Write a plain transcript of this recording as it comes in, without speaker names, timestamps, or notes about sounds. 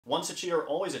Once a cheater,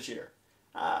 always a cheater.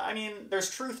 I mean, there's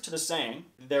truth to the saying.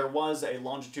 There was a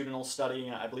longitudinal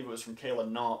study, I believe it was from Kayla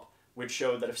Knopp, which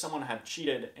showed that if someone had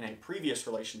cheated in a previous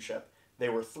relationship, they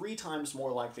were 3 times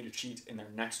more likely to cheat in their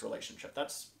next relationship.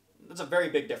 That's a very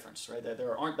big difference, right?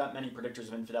 There aren't that many predictors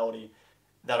of infidelity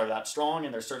that are that strong,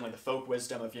 and there's certainly the folk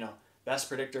wisdom of, best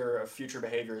predictor of future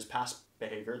behavior is past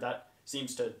behavior. That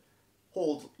seems to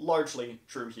hold largely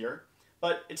true here.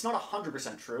 But it's not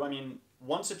 100% true. I mean,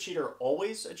 once a cheater,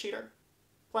 always a cheater.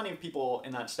 Plenty of people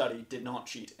in that study did not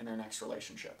cheat in their next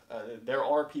relationship. There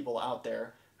are people out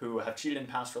there who have cheated in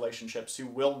past relationships who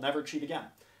will never cheat again.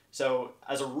 So,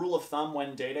 as a rule of thumb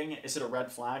when dating, is it a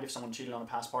red flag if someone cheated on a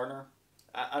past partner?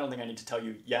 I don't think I need to tell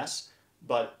you yes,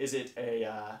 but does it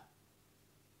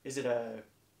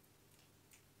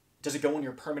go on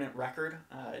your permanent record?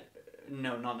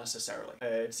 No, not necessarily.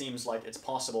 It seems like it's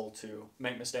possible to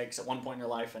make mistakes at one point in your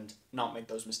life and not make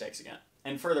those mistakes again.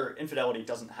 And further, infidelity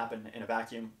doesn't happen in a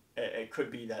vacuum. It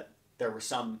could be that there were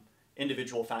some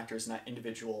individual factors in that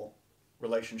individual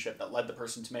relationship that led the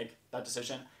person to make that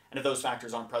decision. And if those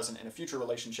factors aren't present in a future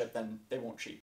relationship, then they won't cheat.